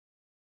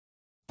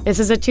This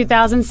is a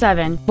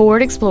 2007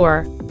 Ford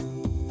Explorer.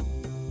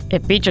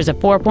 It features a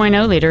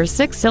 4.0-liter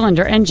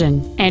six-cylinder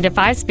engine and a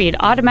 5-speed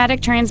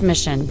automatic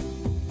transmission.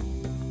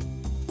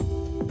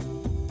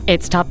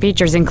 Its top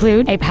features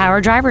include a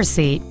power driver's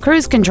seat,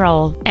 cruise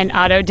control, an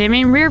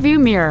auto-dimming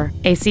rearview mirror,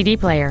 a CD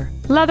player,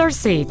 leather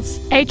seats,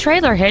 a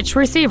trailer hitch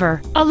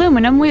receiver,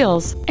 aluminum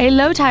wheels, a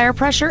low tire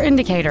pressure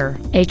indicator,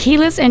 a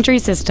keyless entry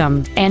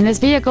system, and this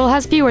vehicle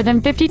has fewer than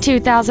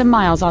 52,000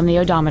 miles on the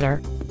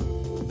odometer.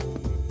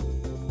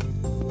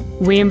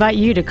 We invite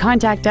you to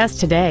contact us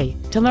today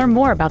to learn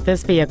more about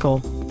this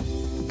vehicle.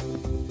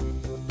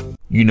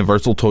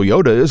 Universal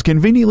Toyota is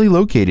conveniently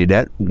located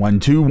at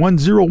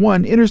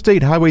 12101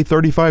 Interstate Highway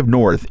 35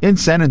 North in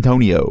San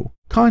Antonio.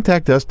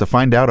 Contact us to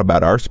find out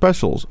about our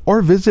specials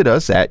or visit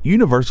us at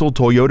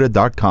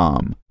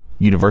universaltoyota.com.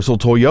 Universal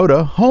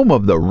Toyota, home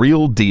of the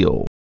real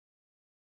deal.